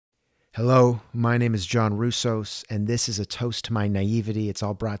Hello, my name is John Russos, and this is a Toast to My Naivety. It's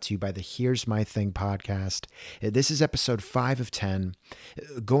all brought to you by the Here's My Thing podcast. This is episode 5 of 10,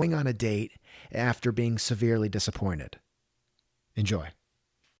 going on a date after being severely disappointed. Enjoy.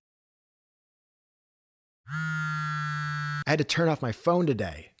 I had to turn off my phone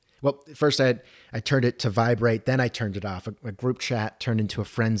today. Well, first I turned it to vibrate, then I turned it off. A group chat turned into a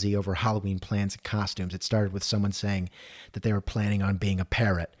frenzy over Halloween plans and costumes. It started with someone saying that they were planning on being a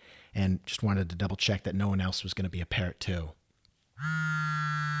parrot, and just wanted to double check that no one else was going to be a parrot too.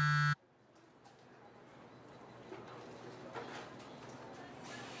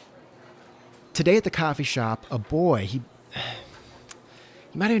 Today at the coffee shop, a boy, he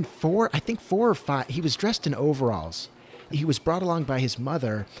might have been 4, I think 4 or 5. He was dressed in overalls. He was brought along by his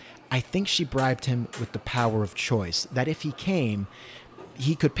mother. I think she bribed him with the power of choice, that if he came,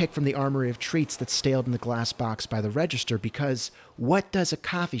 he could pick from the armory of treats that staled in the glass box by the register, because what does a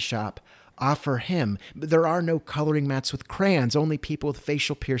coffee shop offer him? There are no coloring mats with crayons, only people with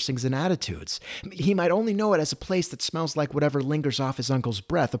facial piercings and attitudes. He might only know it as a place that smells like whatever lingers off his uncle's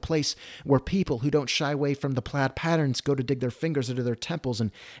breath, a place where people who don't shy away from the plaid patterns go to dig their fingers into their temples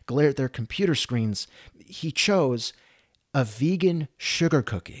and glare at their computer screens. He chose a vegan sugar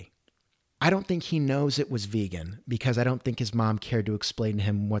cookie. I don't think he knows it was vegan, because I don't think his mom cared to explain to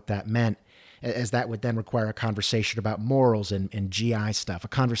him what that meant, as that would then require a conversation about morals and GI stuff, a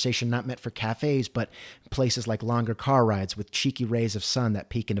conversation not meant for cafes, but places like longer car rides with cheeky rays of sun that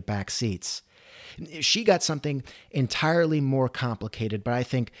peek into back seats. She got something entirely more complicated, but I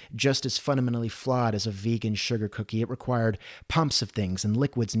think just as fundamentally flawed as a vegan sugar cookie. It required pumps of things, and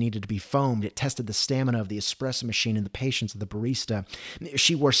liquids needed to be foamed. It tested the stamina of the espresso machine and the patience of the barista.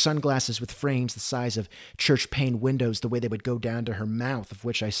 She wore sunglasses with frames the size of church pane windows, the way they would go down to her mouth, of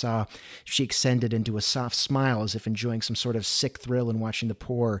which I saw she extended into a soft smile, as if enjoying some sort of sick thrill in watching the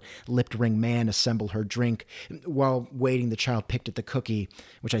poor lipped-ring man assemble her drink. While waiting, the child picked at the cookie,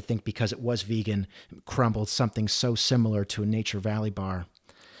 which I think, because it was vegan, crumbled something so similar to a Nature Valley bar.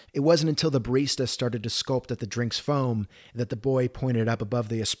 It wasn't until the barista started to sculpt at the drink's foam that the boy pointed up above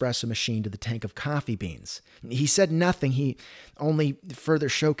the espresso machine to the tank of coffee beans. He said nothing. He only further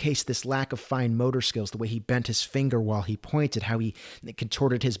showcased this lack of fine motor skills, the way he bent his finger while he pointed, how he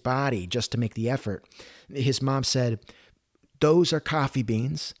contorted his body just to make the effort. His mom said, "Those are coffee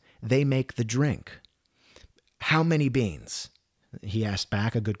beans. They make the drink." "How many beans?" he asked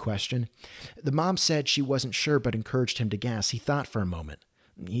back, a good question. The mom said she wasn't sure, but encouraged him to guess. He thought for a moment.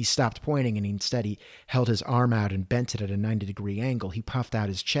 He stopped pointing, and instead he held his arm out and bent it at a 90-degree angle. He puffed out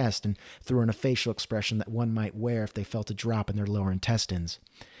his chest and threw in a facial expression that one might wear if they felt a drop in their lower intestines.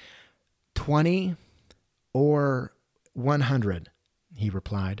 20 or 100, he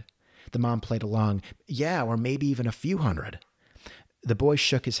replied. The mom played along. "Yeah, or maybe even a few hundred." The boy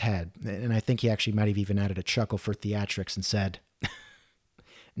shook his head, and I think he actually might have even added a chuckle for theatrics, and said,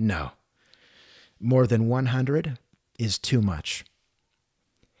 "No. More than 100 is too much."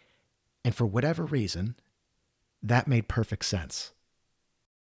 And for whatever reason, that made perfect sense.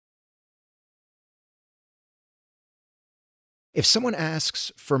 If someone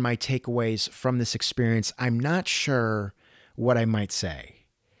asks for my takeaways from this experience, I'm not sure what I might say.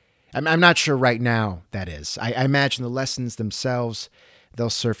 I'm not sure right now, that is. I imagine the lessons themselves, they'll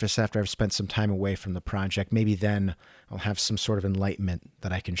surface after I've spent some time away from the project. Maybe then I'll have some sort of enlightenment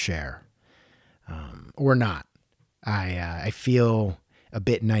that I can share. Or not. I feel a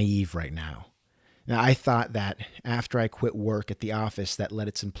bit naive right now. Now, I thought that after I quit work at the office that let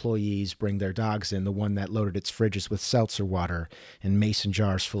its employees bring their dogs in, the one that loaded its fridges with seltzer water and mason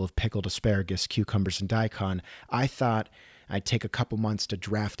jars full of pickled asparagus, cucumbers, and daikon, I thought I'd take a couple months to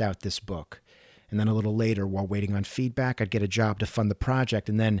draft out this book. And then a little later, while waiting on feedback, I'd get a job to fund the project.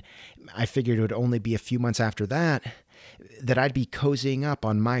 And then I figured it would only be a few months after that I'd be cozying up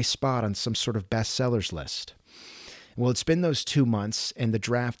on my spot on some sort of bestsellers list. Well, it's been those 2 months, and the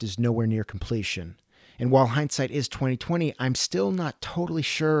draft is nowhere near completion. And while hindsight is 20/20, I'm still not totally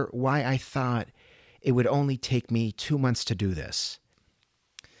sure why I thought it would only take me 2 months to do this.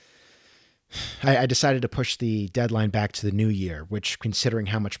 I decided to push the deadline back to the new year, which, considering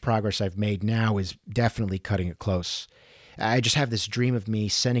how much progress I've made now, is definitely cutting it close. I just have this dream of me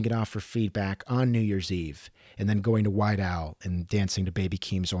sending it off for feedback on New Year's Eve, and then going to White Owl and dancing to Baby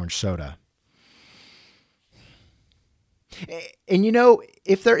Keem's Orange Soda. And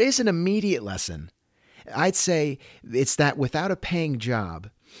if there is an immediate lesson, I'd say it's that without a paying job,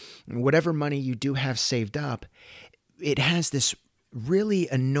 whatever money you do have saved up, it has this really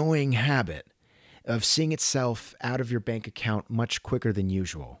annoying habit of seeing itself out of your bank account much quicker than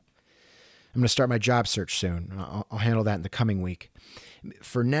usual. I'm going to start my job search soon. I'll handle that in the coming week.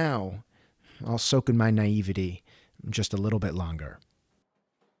 For now, I'll soak in my naivety just a little bit longer.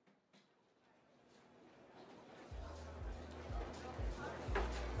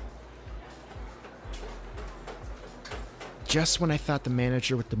 Just when I thought the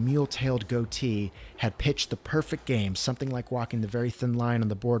manager with the mule-tailed goatee had pitched the perfect game, something like walking the very thin line on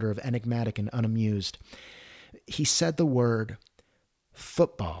the border of enigmatic and unamused, he said the word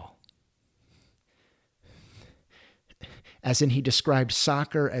football. As in, he described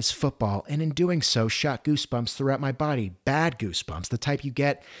soccer as football, and in doing so, shot goosebumps throughout my body. Bad goosebumps, the type you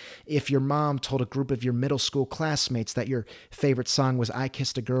get if your mom told a group of your middle school classmates that your favorite song was I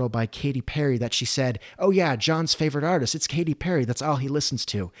Kissed a Girl by Katy Perry, that she said, "Oh yeah, John's favorite artist, it's Katy Perry, that's all he listens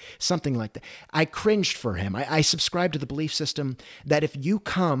to." Something like that. I cringed for him. I subscribed to the belief system that if you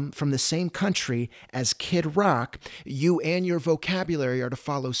come from the same country as Kid Rock, you and your vocabulary are to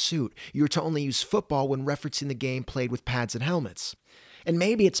follow suit. You're to only use football when referencing the game played with pads and helmets. And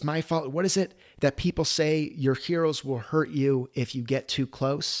maybe it's my fault. What is it that people say your heroes will hurt you if you get too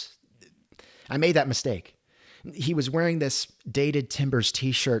close? I made that mistake. He was wearing this dated Timbers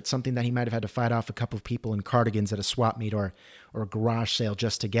t-shirt, something that he might have had to fight off a couple of people in cardigans at a swap meet or a garage sale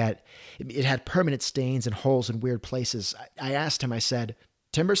just to get. It had permanent stains and holes in weird places. I asked him, I said,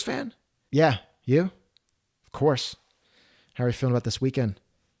 "Timbers fan?" "Yeah, you?" "Of course." "How are you feeling about this weekend?"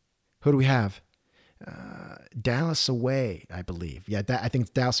 "Who do we have?" Dallas away, I believe. Yeah, I think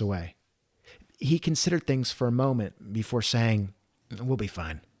it's Dallas away. He considered things for a moment before saying, "We'll be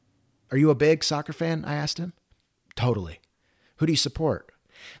fine." "Are you a big soccer fan?" I asked him. "Totally." "Who do you support?"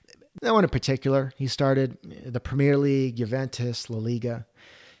 "No one in particular." He started the Premier League, Juventus, La Liga.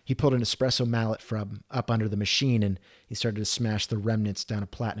 He pulled an espresso mallet from up under the machine and he started to smash the remnants down a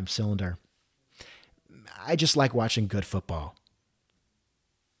platinum cylinder. "I just like watching good football."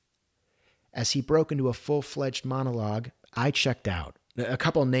 As he broke into a full-fledged monologue, I checked out. A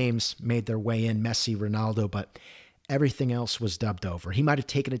couple names made their way in, Messi, Ronaldo, but everything else was dubbed over. He might have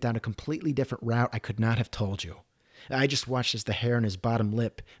taken it down a completely different route. I could not have told you. I just watched as the hair on his bottom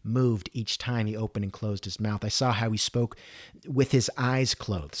lip moved each time he opened and closed his mouth. I saw how he spoke with his eyes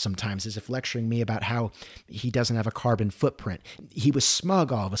closed sometimes, as if lecturing me about how he doesn't have a carbon footprint. He was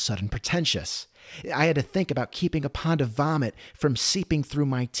smug all of a sudden, pretentious. I had to think about keeping a pond of vomit from seeping through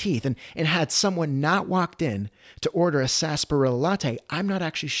my teeth. And had someone not walked in to order a sarsaparilla latte, I'm not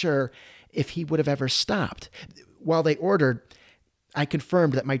actually sure if he would have ever stopped. While they ordered, I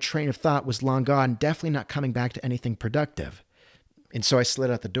confirmed that my train of thought was long gone, definitely not coming back to anything productive. And so I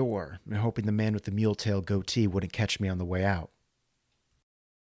slid out the door, hoping the man with the mule-tailed goatee wouldn't catch me on the way out.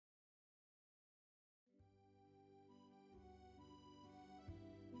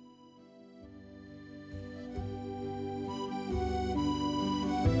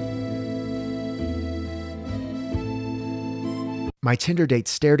 My Tinder date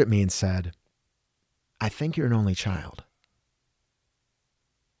stared at me and said, "I think you're an only child."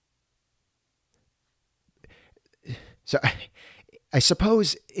 So I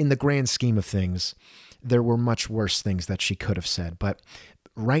suppose in the grand scheme of things, there were much worse things that she could have said. But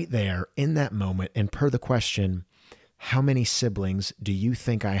right there, in that moment, and per the question, "How many siblings do you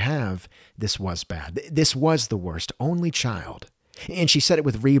think I have?" this was bad. This was the worst. Only child. And she said it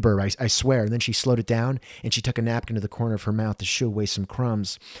with reverb, I swear. And then she slowed it down and she took a napkin to the corner of her mouth to shoo away some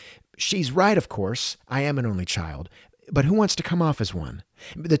crumbs. She's right, of course. I am an only child. But who wants to come off as one?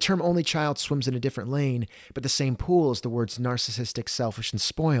 The term only child swims in a different lane, but the same pool as the words narcissistic, selfish, and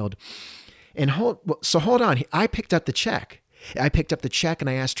spoiled. And hold on. I picked up the check. I picked up the check and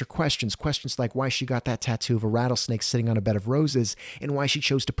I asked her questions like why she got that tattoo of a rattlesnake sitting on a bed of roses and why she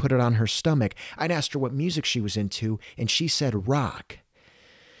chose to put it on her stomach. I'd asked her what music she was into, and she said rock.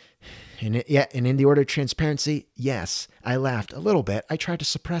 And in the order of transparency, yes, I laughed a little bit. I tried to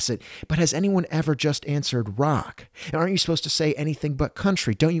suppress it. But has anyone ever just answered rock? Aren't you supposed to say anything but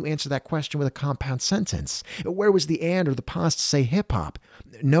country? Don't you answer that question with a compound sentence? Where was the and or the pause to say hip hop?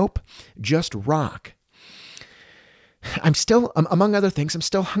 Nope, just rock. I'm still, among other things, I'm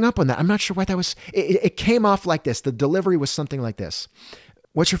still hung up on that. I'm not sure why that was. It came off like this. The delivery was something like this.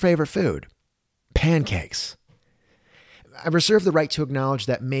 "What's your favorite food?" "Pancakes." I reserve the right to acknowledge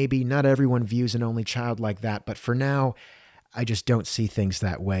that maybe not everyone views an only child like that, but for now, I just don't see things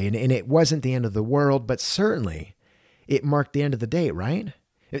that way. And it wasn't the end of the world, but certainly it marked the end of the date, right?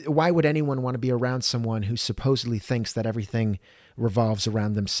 Why would anyone want to be around someone who supposedly thinks that everything revolves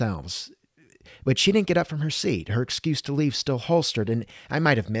around themselves? But she didn't get up from her seat. Her excuse to leave still holstered, and I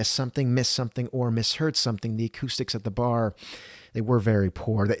might have missed something, or misheard something. The acoustics at the bar, they were very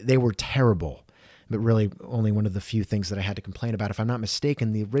poor. They were terrible. but really only one of the few things that I had to complain about. If I'm not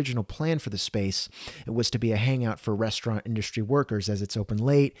mistaken, the original plan for the space was to be a hangout for restaurant industry workers, as it's open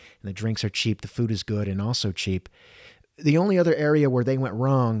late and the drinks are cheap, the food is good and also cheap. The only other area where they went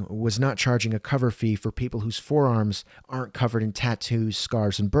wrong was not charging a cover fee for people whose forearms aren't covered in tattoos,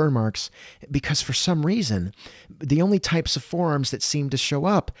 scars, and burn marks, because for some reason, the only types of forearms that seem to show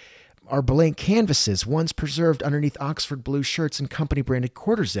up are blank canvases, ones preserved underneath Oxford blue shirts and company-branded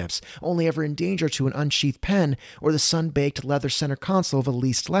quarter zips, only ever in danger to an unsheathed pen or the sun-baked leather center console of a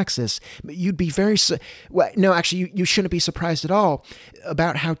leased Lexus. You'd be very... no, actually, you shouldn't be surprised at all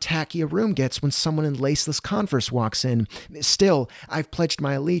about how tacky a room gets when someone in laceless Converse walks in. Still, I've pledged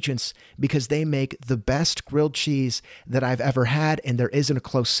my allegiance because they make the best grilled cheese that I've ever had, and there isn't a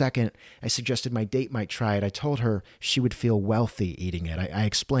close second. I suggested my date might try it. I told her she would feel wealthy eating it. I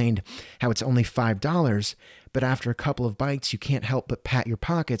explained how it's only $5, but after a couple of bites, you can't help but pat your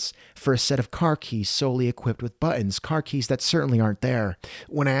pockets for a set of car keys solely equipped with buttons, car keys that certainly aren't there.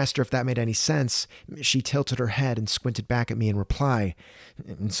 When I asked her if that made any sense, she tilted her head and squinted back at me in reply,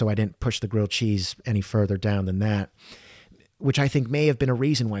 and so I didn't push the grilled cheese any further down than that, which I think may have been a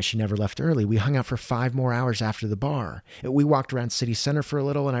reason why she never left early. We hung out for 5 more hours after the bar. We walked around city center for a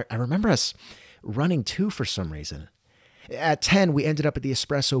little, and I remember us running too for some reason. At 10, we ended up at the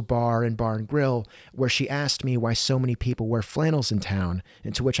Espresso Bar and Grill, where she asked me why so many people wear flannels in town,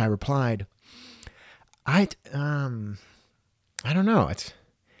 and to which I replied, I don't know.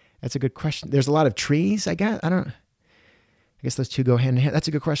 That's a good question. There's a lot of trees, I guess. I guess those two go hand in hand. That's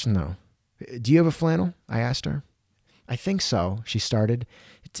a good question, though. Do you have a flannel? I asked her. I think so, she started.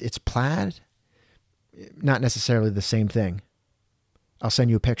 It's plaid? Not necessarily the same thing. I'll send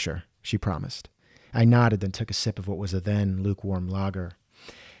you a picture, she promised. I nodded, then took a sip of what was a then lukewarm lager.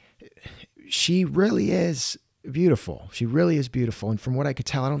 She really is beautiful. She really is beautiful. And from what I could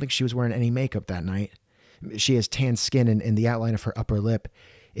tell, I don't think she was wearing any makeup that night. She has tan skin, and the outline of her upper lip,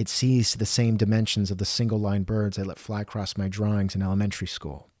 it sees to the same dimensions of the single-line birds I let fly across my drawings in elementary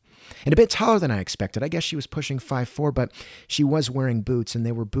school. And a bit taller than I expected. I guess she was pushing 5'4", but she was wearing boots, and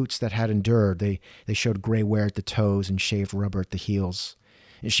they were boots that had endured. They showed gray wear at the toes and shaved rubber at the heels.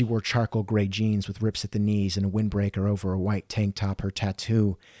 And she wore charcoal gray jeans with rips at the knees and a windbreaker over a white tank top. Her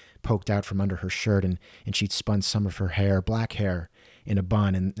tattoo poked out from under her shirt, and she'd spun some of her hair, black hair, in a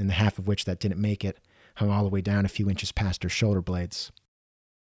bun, and the half of which that didn't make it hung all the way down a few inches past her shoulder blades.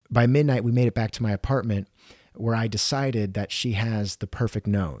 By midnight, we made it back to my apartment, where I decided that she has the perfect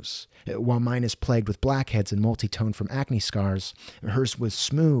nose. While mine is plagued with blackheads and multi-tone from acne scars, hers was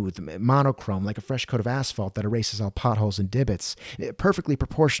smooth, monochrome, like a fresh coat of asphalt that erases all potholes and divots. Perfectly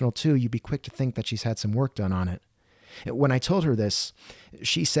proportional, too. You'd be quick to think that she's had some work done on it. When I told her this,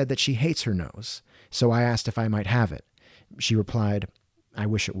 she said that she hates her nose, so I asked if I might have it. She replied, "I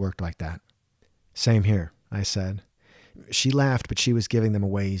wish it worked like that." "Same here," I said. She laughed, but she was giving them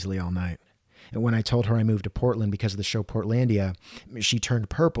away easily all night. And when I told her I moved to Portland because of the show Portlandia, she turned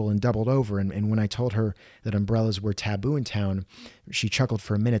purple and doubled over. And when I told her that umbrellas were taboo in town, she chuckled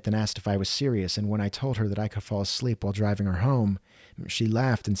for a minute, then asked if I was serious. And when I told her that I could fall asleep while driving her home, she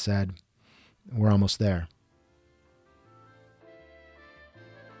laughed and said, "We're almost there."